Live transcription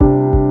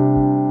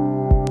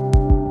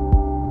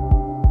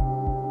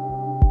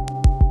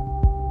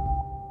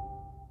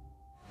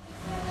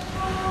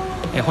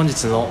本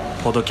日の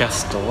ポッドキャ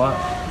ストは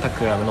タ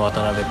クラムの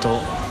渡辺と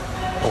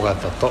尾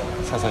形と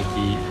佐々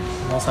木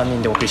の3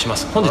人でお送りしま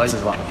す。本日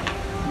は、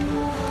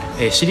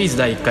シリーズ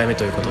第1回目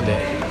ということで、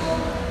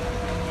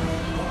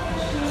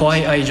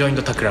Why I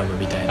joined タクラム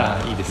みたいな。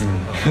いいですね、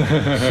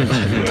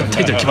タ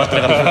イトル決まって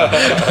なかっ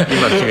た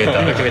今決め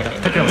た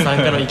タクラム参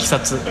加のいきさ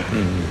つ、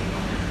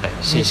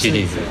新シ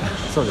リーズ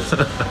そうです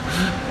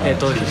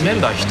メ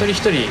ンバー一人一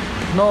人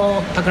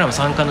のタクラム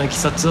参加のいき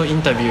さつをイ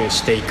ンタビュー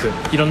していく、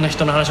いろんな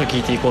人の話を聞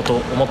いていこうと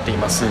思ってい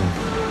ます。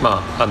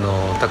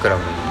タクラ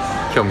ムに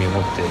興味を持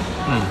って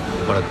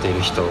もらってい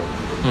る人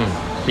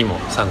にも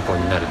参考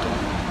になると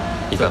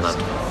いいかなと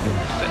思っ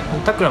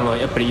て、タクラムは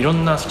やっぱりいろ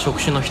んな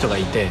職種の人が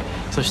いて、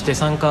そして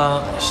参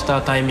加し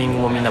たタイミング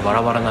もみんなバ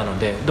ラバラなの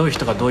で、どういう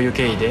人がどういう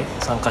経緯で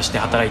参加して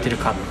働いてる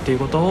かっていう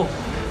ことを、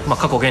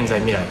過去現在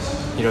未来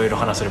いろいろ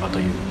話せればと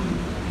いう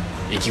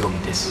意気込み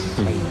で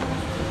す。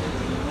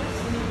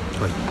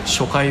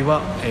初回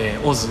は、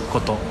オズこ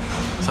と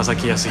佐々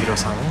木康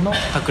弘さんの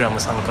タクラム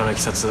参加のい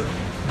きさつ、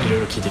いろい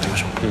ろ聞いていきま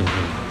しょう。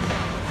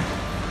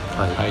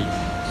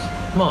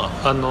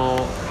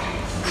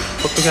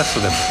ポッドキャス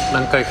トでも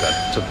何回か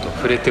ちょっと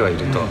触れてはいる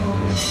とは思う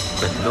んだ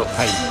けど、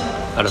改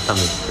めて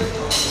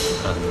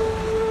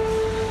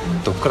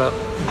どっから行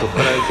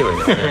けばいい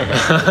のか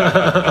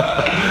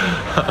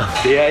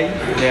出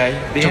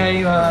会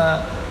い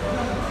は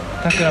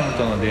タクラム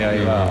との出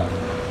会いは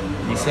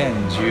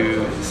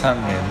2013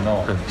年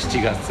の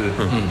7月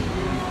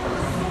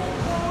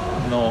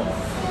の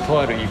と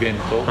あるイベン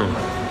ト、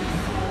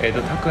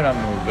タクラム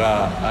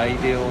がアイ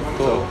デオ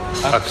と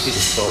アクシ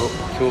スと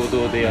共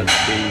同でやって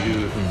い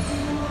る、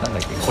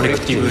コレ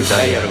クティブ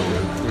ダイアロ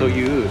グと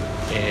いう、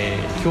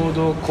共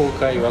同公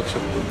開ワークショ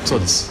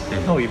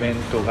ップのイベン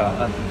トが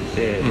あっ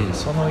て、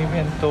そのイ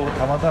ベントを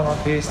たまたま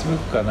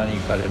Facebook か何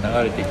かで流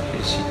れてき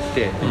て知っ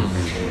て、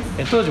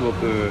当時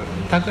僕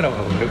タクラム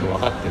のことよく分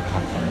かってなか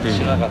った、知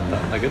らなかった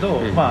んだけ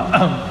ど、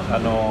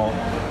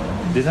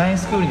デザイン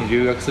スクールに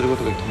留学するこ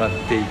とが決まっ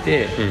てい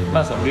て、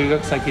その留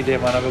学先で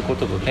学ぶこ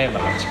ととテーマ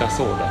が近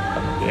そうだっ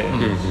たので、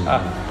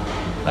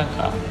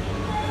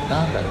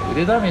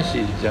腕試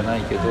しじゃな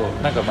いけど、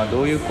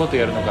どういうこと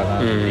やるのかなっ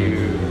てい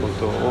うこ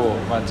とを、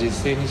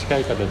実践に近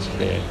い形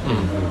で、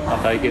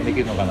体験でき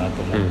るのかな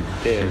と思っ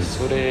て、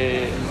そ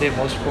れで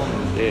申し込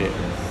んで、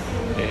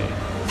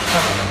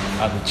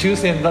抽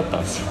選だった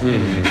んですよ。受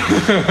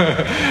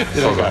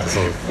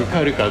か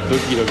るかド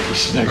キドキ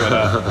しなが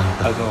ら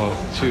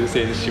抽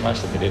選しま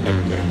したね、連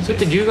絡が来て。それっ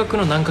て留学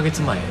の何ヶ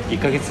月前？1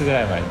ヶ月ぐ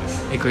らい前で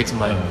す。1ヶ月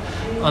前、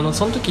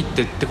その時っ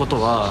てこ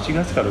とは7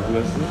月か6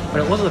月、あ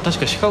れ、わざわざ確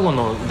かシカゴ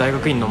の大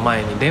学院の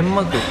前にデン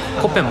マーク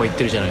コペンも行っ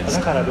てるじゃないです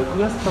か。だから6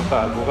月と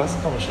か5月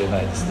かもしれな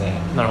いですね。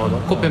なるほど、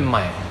コペン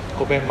前で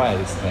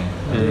すね。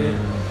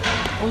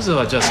オズ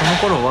はじゃあその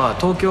頃は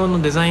東京の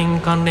デザイ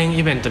ン関連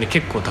イベントに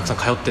結構たくさん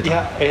通ってた？い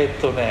や、通え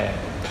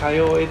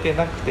て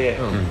なくて、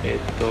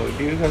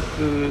留学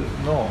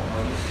の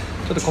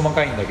ちょっと細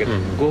かいんだけど、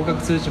合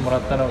格通知もら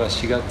ったのが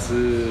4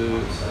月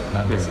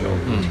なんですよ。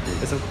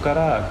でそこか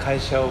ら会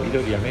社をい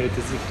ろいろ辞める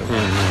手続きとかし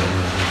て、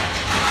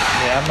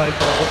であんまり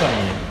このことに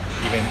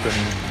イベントに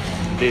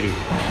出る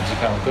時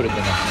間を取れ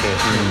てなく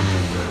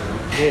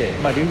て、で、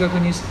留学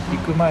に行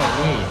く前に、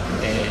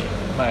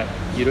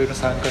いろいろ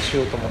参加し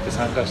ようと思って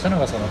参加したの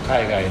が、その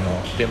海外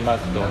のデンマー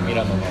クとミ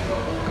ラノの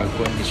学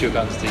校に2週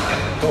間ずつ行っ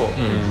たのと、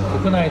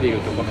国内でい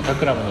うとこのタ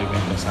クラムのイベ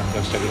ントに参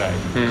加したぐらい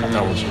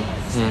かもしれない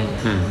ですね。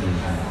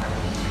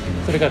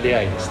それが出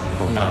会いですね。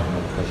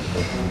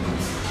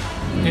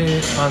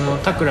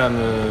タクラ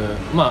ム、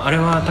あれ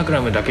はタク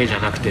ラムだけじゃ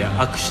なくて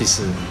アクシ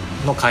ス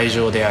の会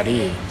場であ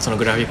り、その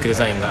グラフィックデ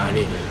ザインがあ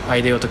り、ア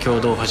イデオと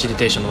共同ファシリ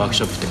テーションのワーク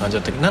ショップって感じ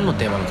だったけど、何の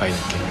テーマの会だっ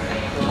け？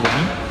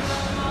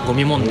ゴ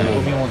ミ問題。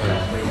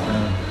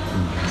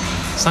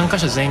参加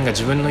者全員が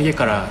自分の家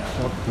から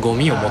ゴ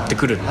ミを持って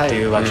くるって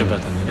いうワークショップ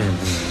だったんでね。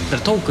だ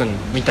からトークン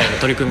みたいな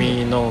取り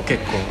組みの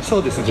結構そ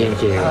うですね、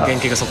原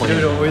型がそこにい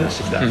ろいろ思い出し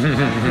てきた。確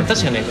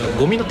かね、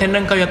ゴミの展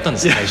覧会をやったんで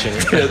すよ、最初に。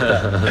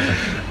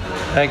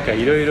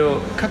いろいろ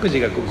各自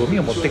がゴミ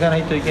を持っていかな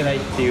いといけないっ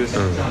ていうね、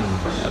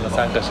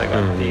参加者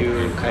がって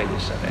いう会で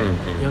したね。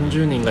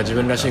40人が自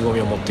分らしいゴ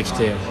ミを持ってき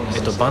て、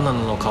バナナ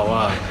の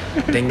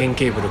皮、電源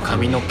ケーブル、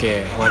髪の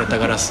毛、割れた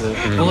ガラス、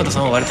尾形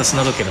さんは割れた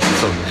砂時計だったん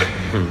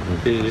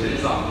で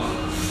すよ。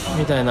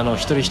みたいなのを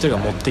一人一人が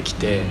持ってき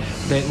て、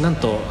でなん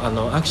と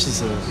アクシ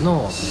ス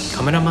の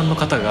カメラマンの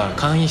方が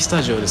簡易ス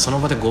タジオでその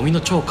場でゴミ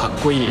の超かっ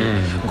こいい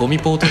ゴミ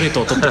ポートレー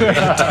トを撮ってくれるって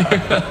いう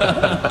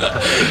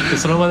で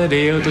その場で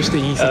レイアウトして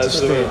印刷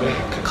して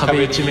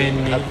壁一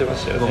面に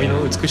ゴミ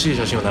の美しい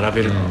写真を並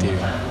べるっていう。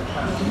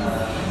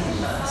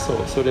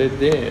それ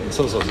でで、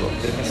そ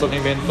のイ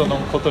ベントの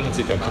ことにつ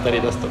いては語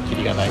り出すとキ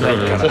リがないからや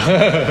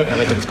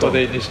めとくと、こ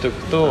れにしとく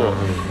と、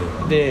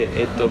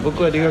で、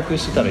僕は留学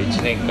してたら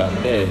1年間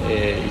で、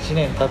1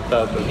年経っ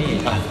た後に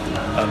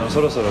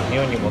そろそろ日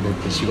本に戻っ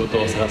て仕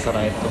事を探さ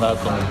ないとな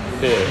と思っ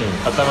て、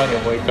頭に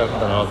思い浮かん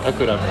だのはタ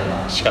クラム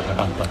しかな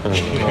かったってい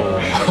う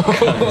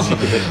感じ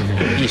で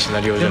いいシナ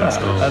リオじゃないです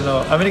か。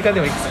アメリカで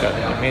もいくつか、ね、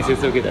面接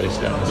を受けたりし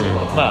たんですけど、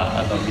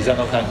ビザ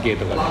の関係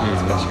とかで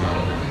難しく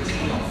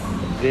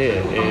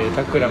て、で、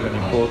タクラムに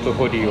ポート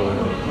フォリオと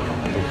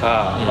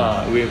か、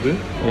ウェブを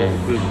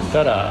送っ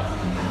たら、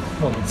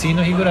もう次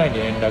の日ぐらいに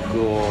連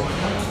絡を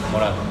も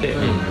らって、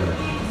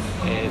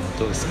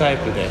スカイ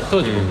プで、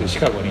当時僕シ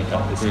カゴにいた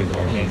んですけど、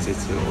面接を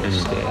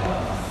して、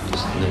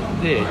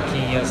で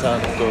金谷さん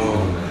と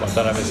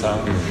渡辺さん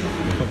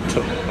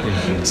と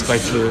スカイ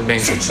プ面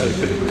接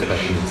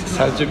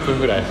30分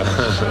ぐらい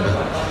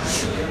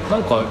な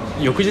んか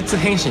翌日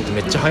返信って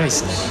めっちゃ早いで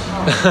すね。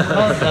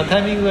タ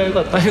イミングが良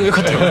かった。タイミング良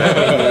かったよね。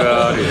タイミング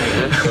があるよね。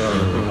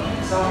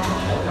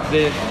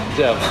で、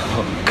じゃあもう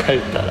帰っ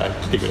たら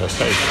来てくだ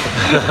さい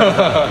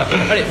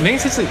あれ面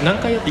接何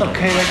回やったの？1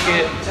回だ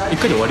け。1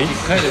回で終わり？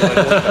 1回で終わり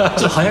だった。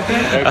ちょっと早くな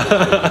い？なん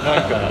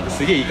か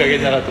すげえいい加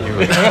減だなと思っ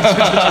て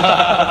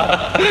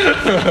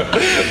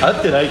合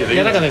ってないけど。い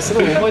やなんかねす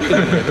ごい覚えて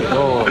るんだけ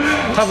ど、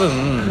多分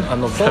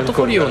ポート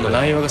フォリオの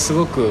内容がす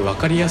ごく分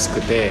かりやすく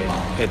て、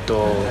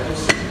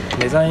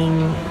デザイ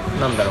ン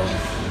なんだろ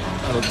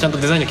う、ちゃんと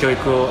デザインの教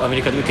育をアメ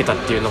リカで受けたっ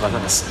ていうのがな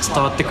んか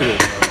伝わってくる。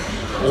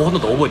ほと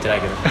んど覚えてな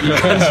いけどいい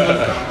感じの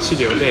資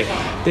料で、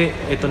金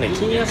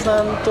谷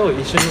さんと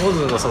一緒にオ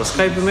ズのそのス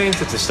カイプ面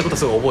接したこと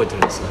すごい覚えてる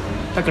んですよ。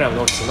タクラム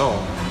のオフィスの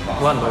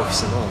ワンのオフィ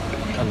スの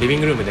リビン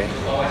グルームで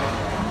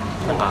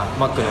なんか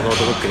Mac のノー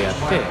トブックでやっ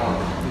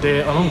て、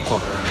でなんか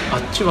あ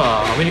っち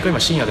はアメリカ今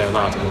深夜だよ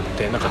なと思っ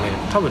て、なんかね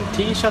多分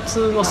T シャ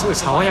ツのすごい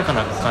爽やか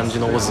な感じ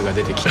のオズが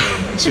出てきて、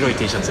白い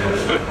T シャツの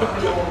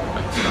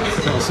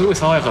すごい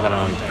爽やかだ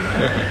なみたい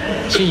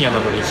な、深夜な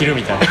のに昼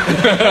みたいな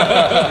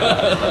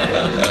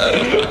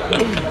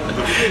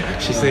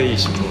姿勢いい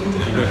しと思っ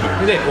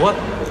てで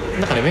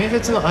なんかね面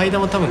接の間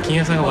も多分金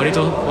谷さんが割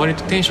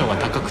とテンションが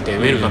高くて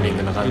ウェルカミン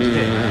グな感じ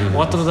で、終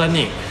わった途端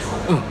に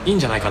いいん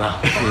じゃないかな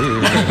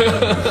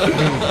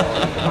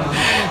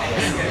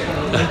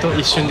割と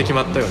一瞬で決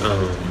まったよな。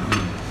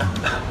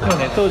でも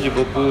ね、当時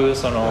僕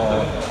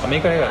アメ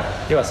リカ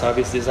ではサー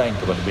ビスデザイン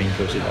とかで勉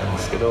強してたん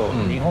ですけど、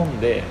日本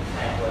で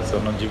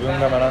自分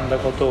が学んだ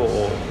こと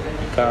を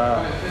活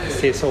か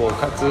せそう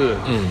かつ、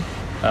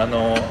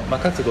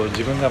かつ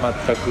自分が全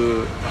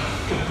く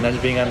馴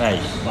染みがない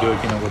領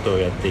域のことを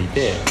やってい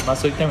て、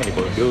そういった意味で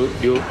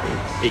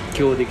越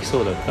境でき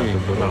そうだったと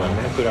ころが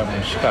タクラ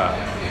ムしか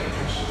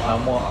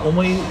もう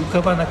思い浮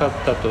かばなかっ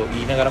たと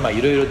言いながら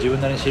いろいろ自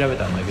分なりに調べ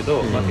たんだけ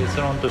ど、結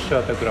論として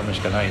はタクラムし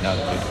かないなと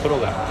いうところ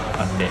が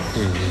あって、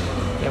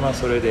で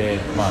それで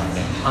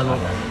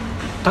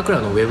タク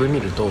ラのウェブ見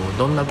ると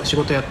どんな仕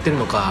事やってる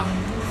のか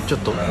ちょ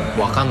っと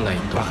分かんない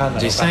と、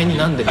実際に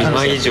なんでビジネス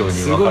今以上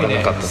に分から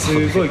なかったす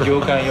ごい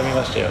業界読み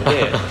ましたよ。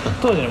で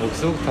当時僕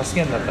すごく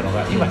助けになったの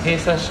が、今閉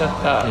鎖しちゃっ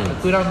たタ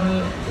クラ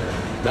ム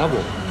ラボ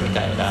み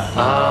たいなやつ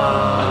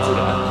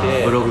があっ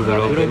て、ブログがあ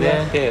っ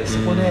て、そ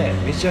こで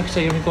めちゃくち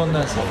ゃ読み込んだ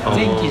んですよ。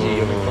全記事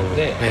読み込ん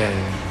で、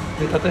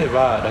例え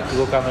ば落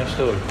語家の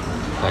人を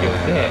呼ん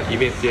でイ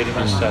ベントやり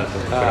ましたと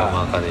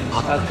か、あ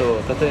と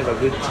例えば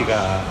グッチ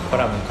がコ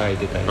ラム書い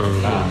てたりとか、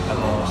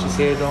資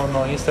生堂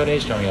のインスタレー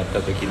ションをやっ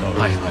た時の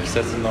いき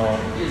さつの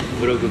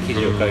ブログ記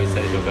事を書いてた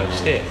りとか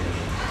して、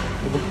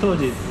僕当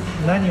時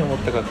何を思っ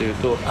たかという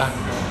と、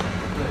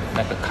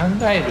なんか考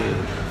える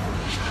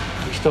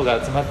人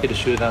が集まってる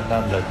集団な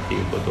んだって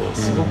いうことを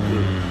すごく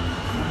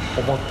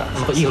思ったんで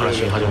すよ。いい話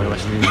に始まりま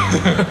した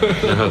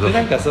で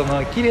なんか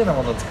綺麗な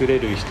ものを作れ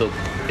る人っ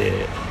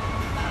て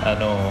多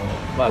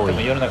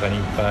分世の中にい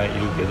っぱいいる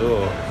けど、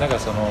なんか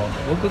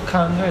僕考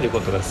えるこ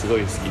とがすご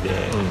い好きで、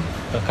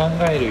考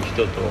える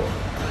人と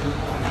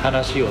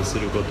話をす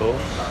ること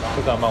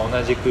とか、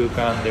同じ空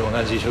間で同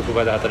じ職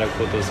場で働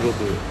くことをすごく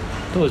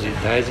当時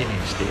大事に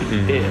してい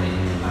て、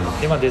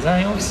でデザ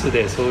インオフィス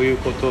でそういう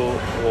ことを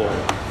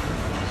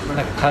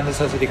なんか感じ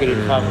させてくれる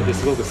ファームで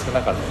すごく少な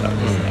かったん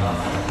ですね。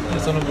で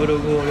そのブロ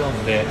グを読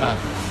んで、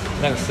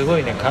なんかすご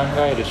いね、考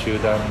える集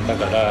団だ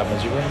から、もう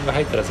自分が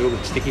入ったらすごく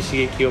知的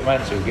刺激を毎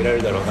日受けられ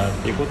るだろうなっ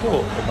ていうことを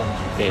思っ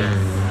て、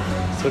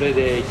それ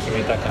で決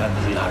めた感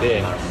じ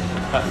で、ウ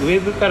ェ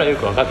ブからよ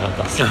く分かんなかっ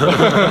たんですよい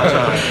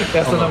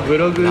やそのブ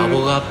ログラ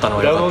ボがあったの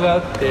がラボがあ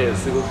って、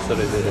すごくそれ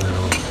で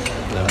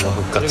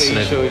復活し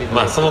ないと、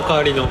その代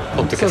わりの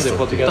ポッドキャスト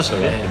ポッドキャスト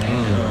ね、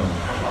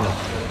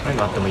何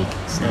があってもいいで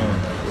すね、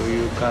そう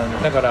いう感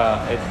じだか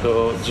ら、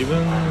自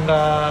分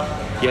が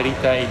やり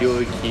たい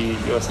領域、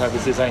要はサービ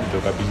スデザインと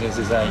かビジネス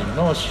デザイン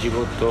の仕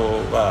事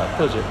は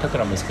当時タク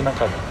ラも少な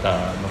かった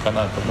のか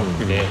なと思っ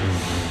て、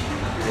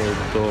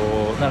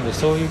なので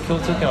そういう共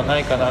通点はな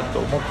いかなと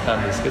思った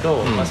んですけ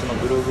ど、その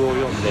ブログを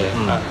読んで、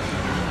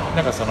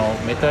なんか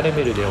メタレ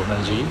ベルで同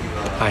じ、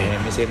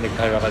目線で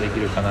会話ができ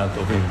るかなと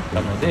思った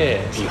の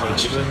で、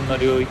自分の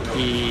領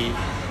域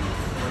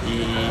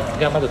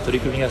がまだ取り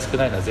組みが少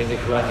ないのは全然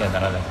不安にはな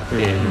らなく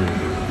て、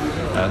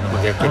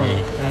逆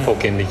に貢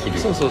献できる、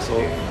そうっ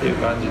ていう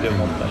感じで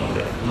思ったの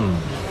で、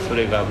そ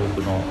れが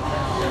僕の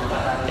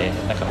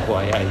なんか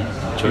怖いち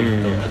ょい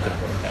とタクラ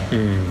ムみたいな感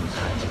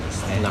じで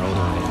すね。なるほ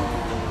ど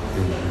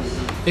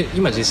ね。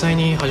今実際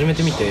に始め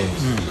てみて、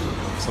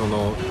そ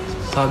の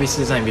サービス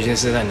デザインビジネ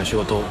スデザインの仕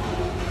事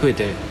増え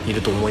てい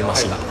ると思いま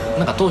すが、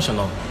なんか当初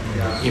の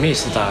イメージ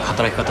してた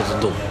働き方と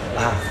どう？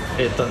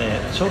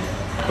ちょっ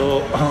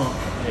と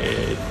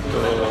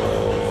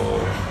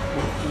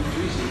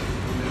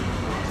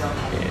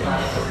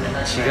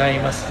違い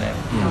ますね。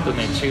ちょっと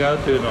ね違う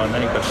というのは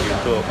何かとい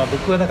うと、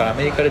僕はだからア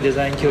メリカでデ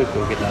ザイン教育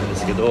を受けたんで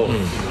すけど、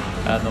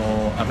ア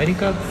メリ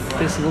カっ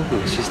てすご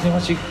くシステマ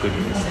チックに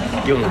です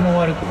ね、良くも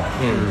悪くも、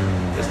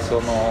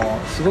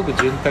すごく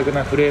潤沢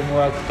なフレーム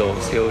ワークと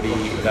セオリ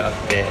ーがあっ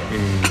て、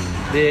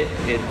で、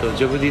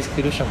ジョブディス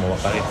クリプションも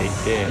分かれてい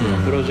て、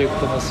プロジェク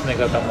トの進め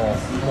方も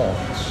も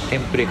うテ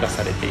ンプレ化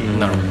されている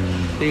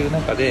っていう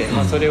中で、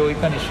それをい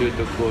かに習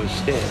得を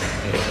して、そ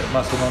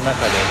の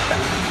中で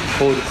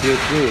効率よく、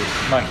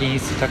品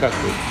質高く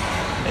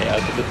ア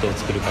ウトプットを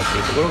作るかと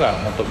いうところが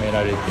求め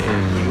られている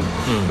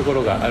とこ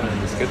ろがある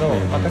んですけど、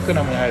タク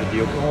ラムに入ると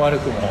良くも悪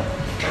くも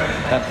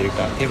なんていう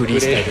かテンプレフ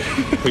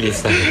リー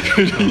スタイ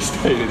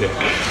ルで、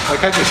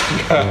各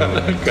自がな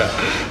んか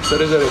そ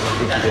れぞれの武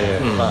器で、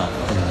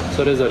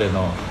それぞれ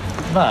の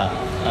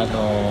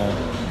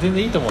全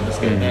然いいと思うんで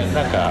すけどね、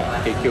なんか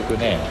結局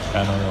ね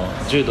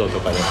柔道と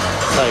かでも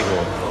最後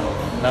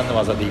何の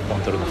技で一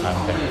本取るのかみ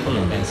たいなこと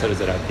をね、それ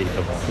ぞれあっていい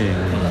と思う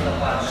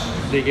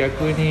んで、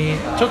逆に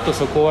ちょっと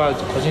そこは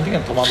個人的に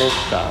は戸惑っ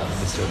たん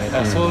ですよね。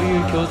だからそう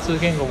いう共通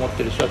言語を持っ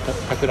てる人は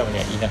タクラムに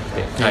はいなく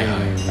て、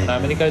ア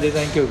メリカでデ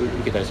ザイン教育を受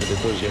けた人で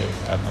当時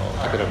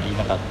タクラムにい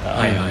なかった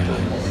と思う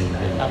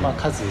ので、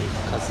数で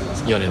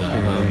すかね、いたの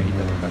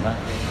かな、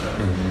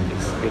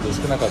ですけど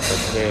少なかった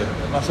ので、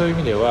そういう意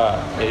味では、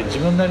自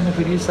分なりの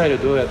フリースタイルを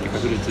どうやって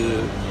確立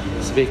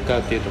すべきか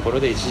っていうところ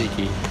で一時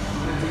期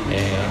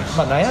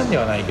悩んで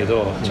はないけ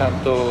ど、ちゃん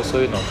とそ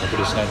ういうのを確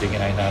立しないといけ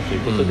ないなという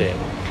ことで、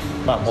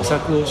模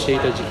索をしてい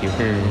た時期もあ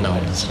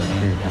りましたね。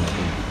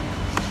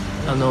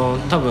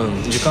多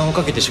分時間を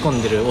かけて仕込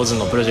んでるオズ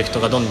のプロジェクト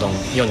がどんどん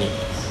世に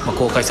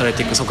公開され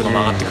ていく速度も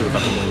上がってくるか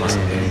と思います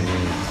ので、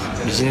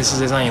ビジネス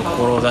デザインを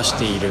志し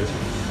ている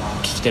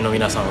聞き手の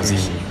皆さんはぜ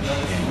ひ、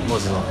オ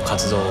ズの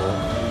活動をウ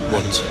ォ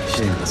ッチ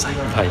してください。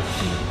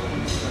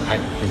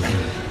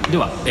で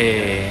は、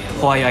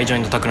Why I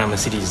Joined Takram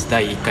シリーズ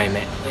第1回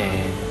目、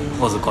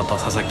オズこと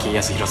佐々木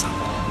康弘さ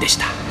んでし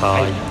た。あ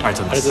りが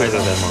とうございま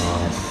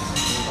す。